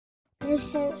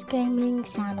Innocence Gaming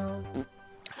Channel.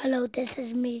 Hello, this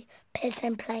is me,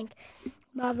 Pearson, playing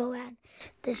Marvel and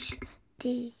the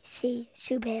DC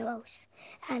superheroes.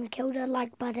 And kill the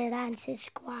like button and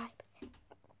subscribe.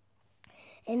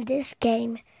 In this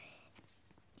game,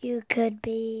 you could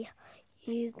be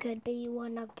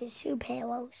one of the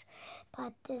superheroes,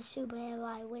 but the superhero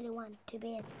I really want to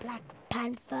be is Black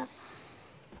Panther.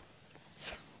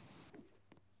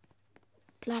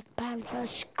 Black Panther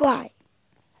Squad.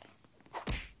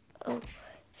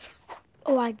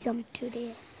 Oh, I jumped to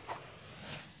the...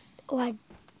 Oh, I...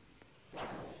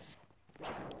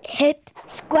 Hit,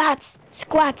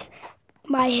 squats,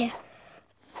 my hair.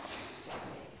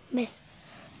 Miss.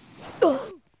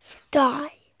 Oh,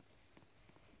 die.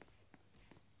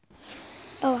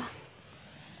 Oh,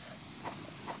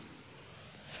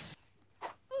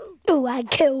 I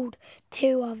killed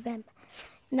 2 of them.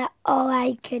 Now,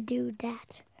 I could do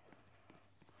that.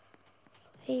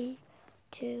 3,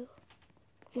 2,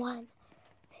 1.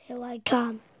 Here I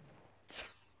come.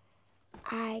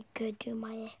 I could do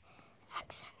my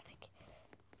accent.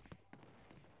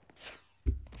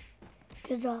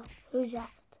 Good job. Who's that?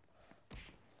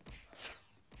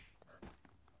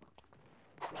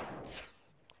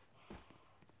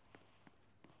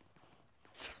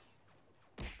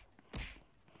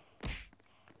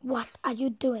 What are you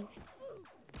doing?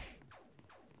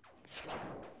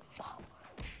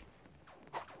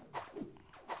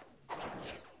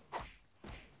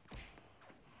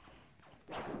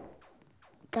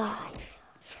 Die.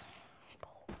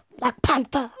 Black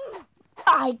Panther.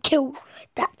 I killed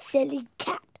that silly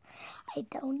cat. I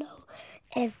don't know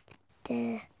if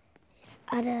these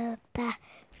other bad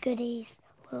goodies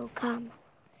will come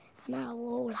and I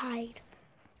will hide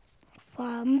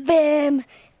from them.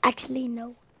 Actually,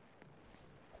 no.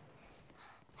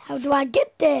 How do I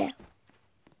get there?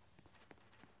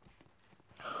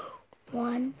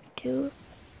 1, 2.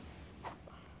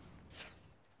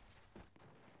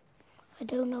 I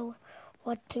don't know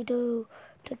what to do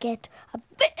to get a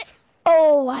bit.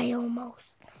 Oh, I almost.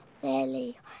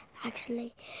 Barely.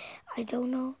 Actually, I don't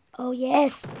know. Oh,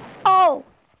 yes. Oh!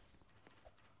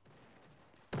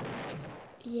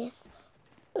 Yes.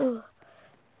 Oh.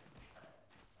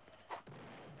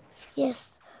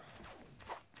 Yes.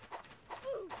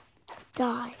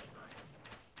 Die.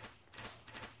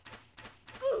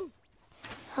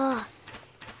 Ah,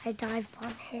 I died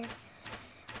from him.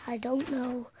 I don't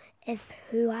know if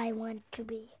who I want to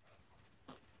be.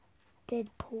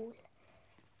 Deadpool.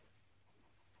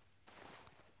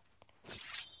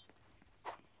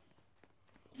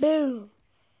 Boom.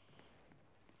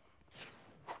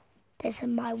 This is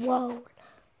my world.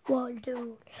 World,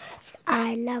 dude.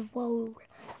 I love world.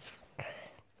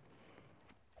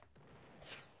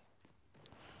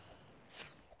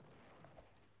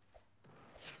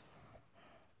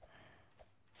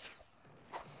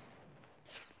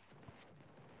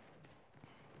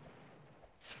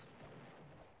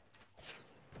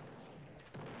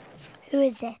 Who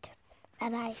is it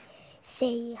that I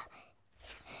see?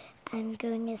 I'm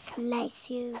going to slice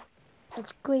you.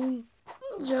 It's green.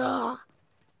 Yeah.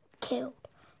 Killed.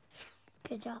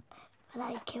 Good job. But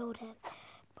I killed him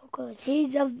because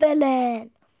he's a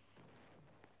villain.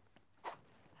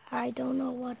 I don't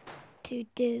know what to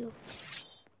do.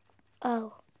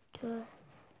 Oh,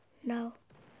 no.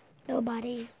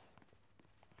 Nobody.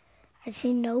 I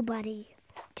see nobody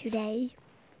today.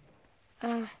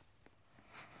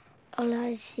 All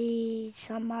I see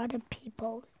some other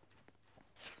people.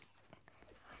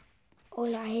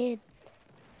 All I hear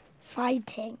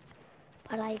fighting,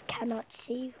 but I cannot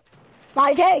see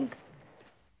fighting.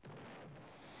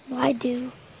 I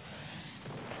do.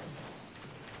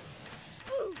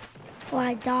 Oh,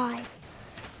 I died.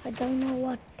 I don't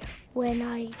know when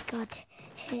I got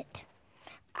hit.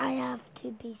 I have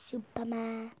to be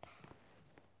Superman.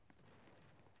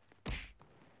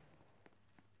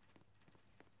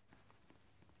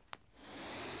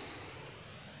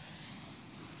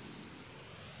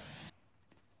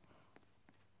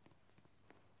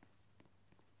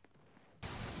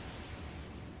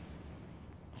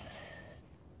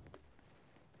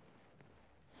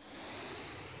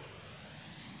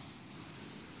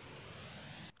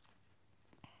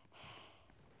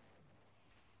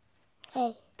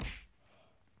 Hey,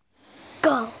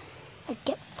 go! I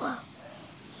get full.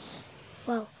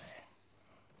 Well,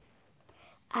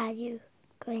 are you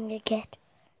going to get?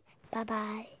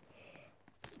 Bye-bye.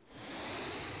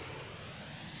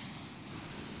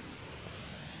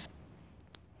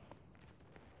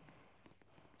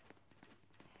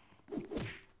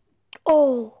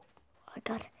 Oh, I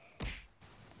got it.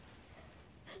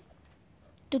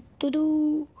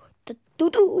 Do-do-do,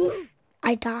 do-do-do.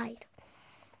 I died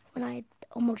when I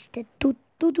almost did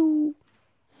do.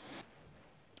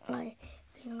 I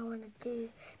think I want to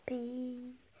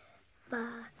be the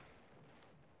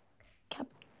cap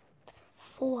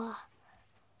for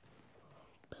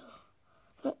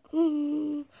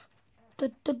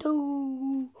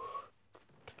do.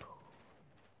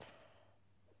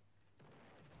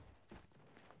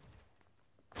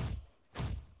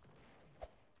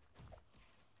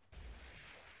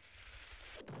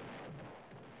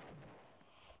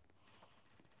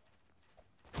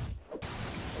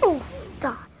 Oh,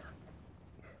 die.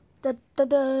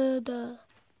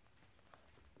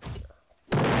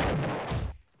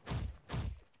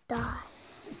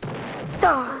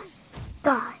 Da.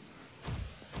 Die.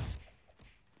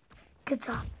 Good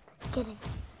job getting.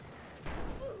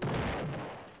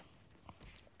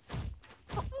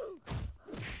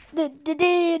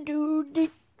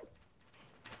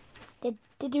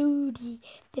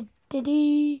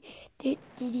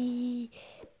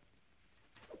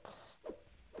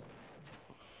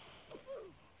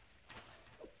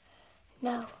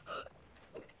 No.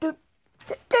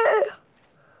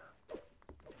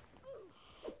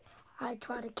 I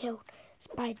try to kill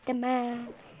Spider-Man.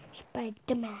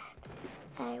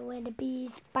 I want to be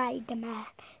Spider-Man.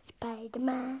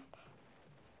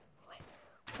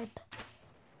 Whip.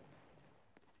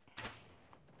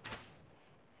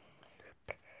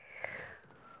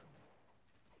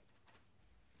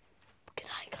 Could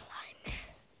I climb this?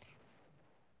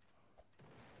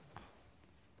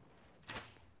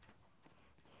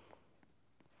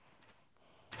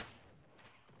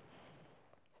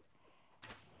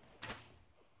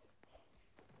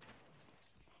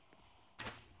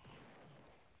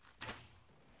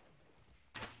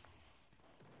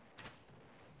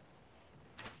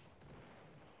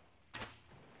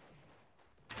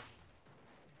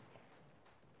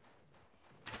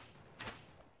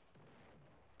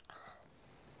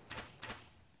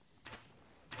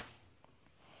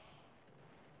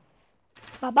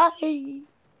 Bye-bye.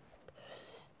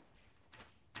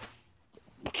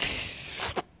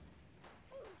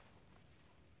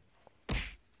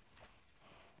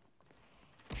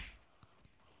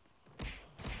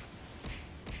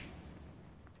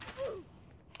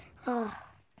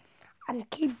 I'm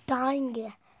keep dying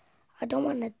here. I don't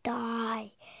want to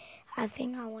die. I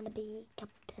think I want to be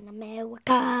Captain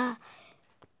America.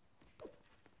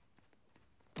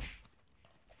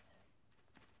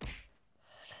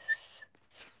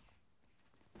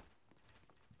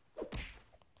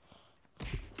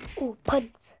 Oh,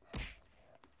 punch.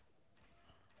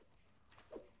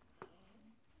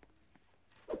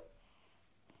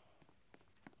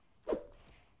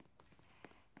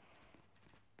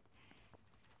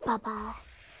 Bye-bye.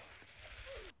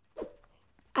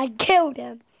 I killed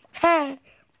him. I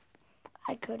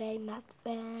could aim at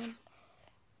them.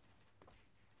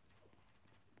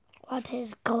 What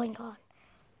is going on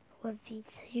with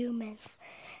these humans?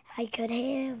 I could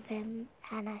hear them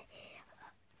and I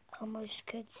almost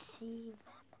could see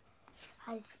them.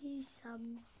 I see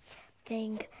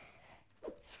something.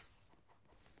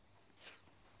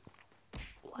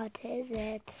 What is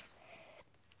it?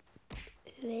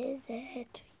 Who is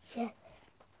it?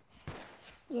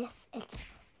 Yes, it's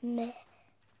me.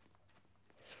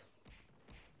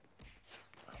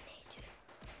 I need you.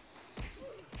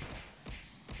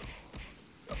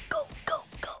 Go, power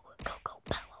wind. Go,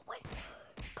 power wind.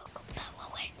 Go, power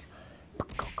wind.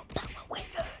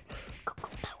 Go,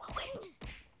 power wind.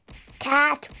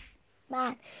 Cat,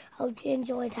 man, hope you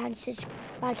enjoyed and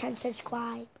like and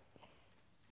subscribe.